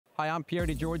Hi, I'm Pierre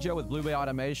DiGiorgio with Blue Bay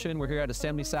Automation. We're here at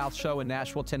Assembly South Show in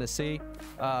Nashville, Tennessee.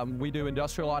 We do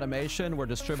industrial automation. We're a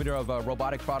distributor of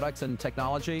robotic products and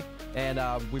technology, and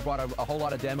we brought a whole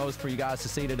lot of demos for you guys to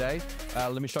see today.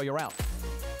 Let me show you around.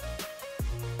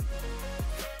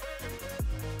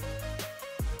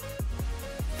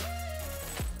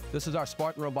 This is our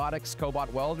Spartan Robotics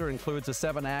Cobot Welder. It includes a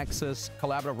 7-axis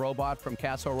collaborative robot from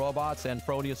Casso Robots and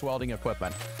Fronius welding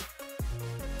equipment.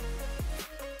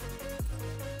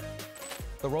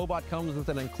 The robot comes with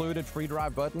an included free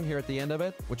drive button here at the end of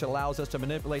it, which allows us to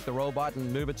manipulate the robot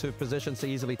and move it to positions to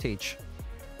easily teach.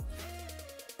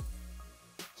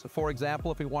 So for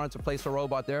example, if we wanted to place a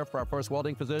robot there for our first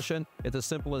welding position, it's as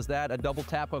simple as that. A double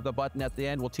tap of the button at the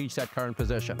end will teach that current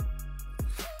position.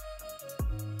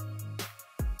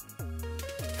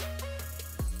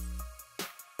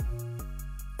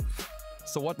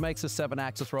 So what makes a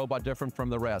 7-axis robot different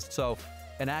from the rest? So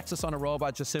an axis on a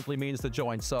robot just simply means the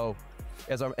joint. So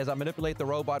as I manipulate the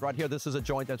robot right here, this is a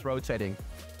joint that's rotating.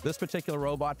 This particular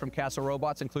robot from Casso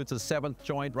Robots includes a 7th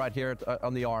joint right here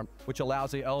on the arm, which allows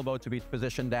the elbow to be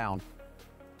positioned down.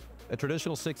 A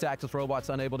traditional 6-axis robot's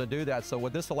unable to do that, so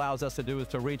what this allows us to do is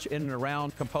to reach in and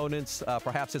around components.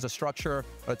 Perhaps there's a structure,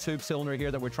 a tube cylinder here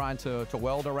that we're trying to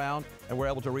weld around, and we're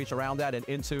able to reach around that and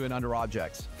into and under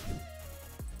objects.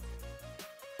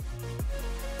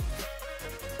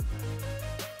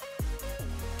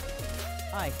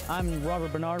 Hi, I'm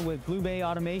Robert Bernard with Blue Bay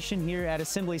Automation here at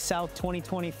Assembly South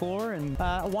 2024, and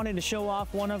I wanted to show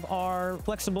off one of our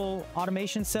flexible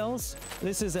automation cells.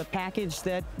 This is a package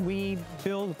that we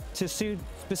build to suit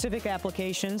specific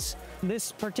applications.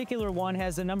 This particular one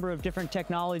has a number of different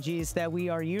technologies that we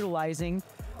are utilizing.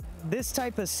 This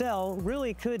type of cell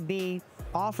really could be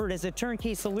offered as a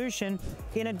turnkey solution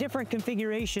in a different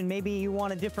configuration. Maybe you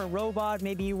want a different robot,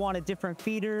 maybe you want a different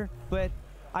feeder, but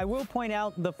I will point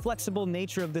out the flexible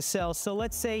nature of the cell. So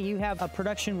let's say you have a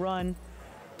production run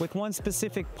with one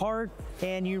specific part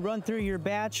and you run through your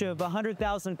batch of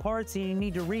 100,000 parts and you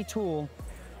need to retool.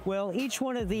 Well, each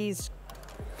one of these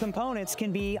components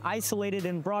can be isolated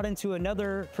and brought into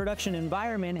another production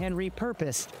environment and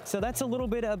repurposed. So that's a little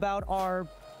bit about our,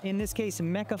 in this case,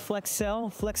 MechaFlex cell,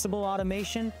 flexible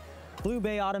automation, Blue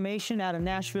Bay Automation out of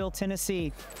Nashville,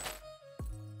 Tennessee.